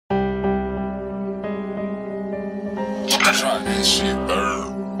Try that shit,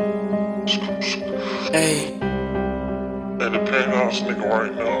 Ayy, at the penthouse nigga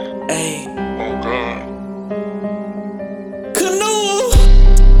right now. ayy. Oh God. Kahnua.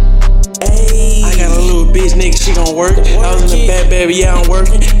 Ayy. I got a little bitch, nigga, she gon' work. I was in the back, baby, yeah, I'm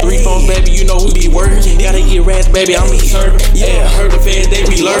working. 3 phones, baby, you know we be working. Gotta get rats, baby, I'm be serving. Yeah, I heard the feds, they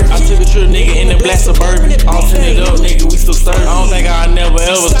be lurking. I took a trip, nigga, in the black Suburban. All tinted up, nigga, we still serving. I don't think I'll never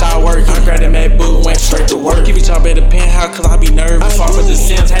ever stop working. I grabbed that MacBook and went straight to work. Keep each other at the penthouse, cause I be nervous. Far from the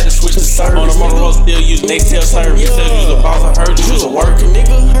Sims, had to switch to service. On the Motorola, still using Excel service. Said you was a boss, I heard you was a worker,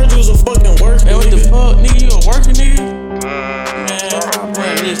 nigga. Heard you was a fucking worker. Man, what the fuck, nigga, you a worker, nigga?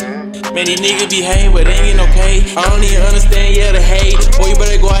 Man, these niggas behave, but they ain't okay. I don't even understand, yeah, the hate. Boy, you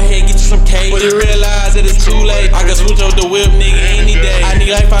better go ahead and get you some cake. But you realize that it's too late. I can switch up the whip, nigga, any day. I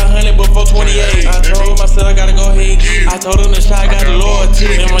need like 500 before 28. I told myself I gotta go ahead and get it. I told him the shot got the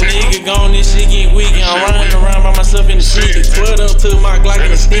loyalty. And my nigga gone, this shit getting weak. And I'm running around by myself in the city. 12 up to my Glock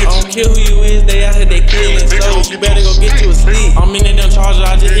in the stitch. I don't care who you is, they out here, they killing. So you better go get you a sleep. I'm in them charger,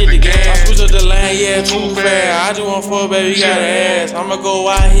 I just hit the gas. I switch up the line, yeah, too fast. I just want 4, baby, you gotta ask. I'ma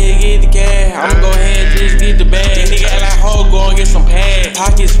go out here and get the cash. I'ma go ahead and just get the bag. These niggas act like hoe, go and get some pads.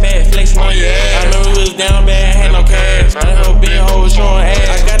 Pockets fat, flexing on your ass. I remember we was down bad, had no cash. I know big hoes showing ass.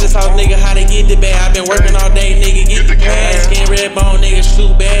 I got this house, nigga, how they get the bag. I been working all day, nigga, get the cash. Skin red bone, nigga,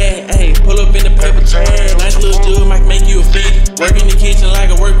 shoot bad. Ayy, pull up in the paper trash. Nice little dude, might make you a fit. Work in the kitchen like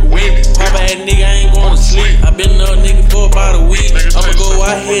a worker with. Pop ass nigga, I ain't going to sleep. I been up, nigga, for about a week. I'ma go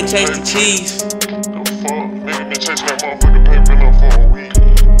out here and chase the cheese. The fuck? Nigga been chasing that motherfucking paper up for a week.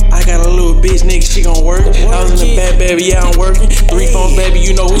 I got a little bitch, nigga, she gon' work. I was in the back, baby, yeah, I'm working. 3 phones, baby,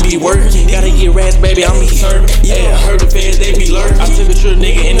 you know we be working. Gotta get rats, baby, I'm be serving. Yeah, I heard the feds, they be lurking. I took a trip,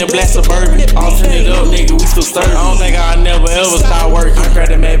 nigga, in the black Suburban. All tinted up, nigga, we still serving. I don't think I'll never ever stop working. I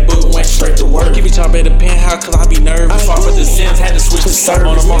grabbed that MacBook and went straight to work. Keep each other at the penthouse, cause I be nervous. Far from the Sims, had to switch to service.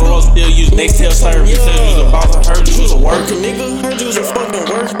 On the Motorola, still using Excel service. Said you was a boss, I heard you was a worker, nigga. Heard you was a fucking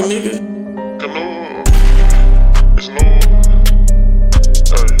worker, nigga.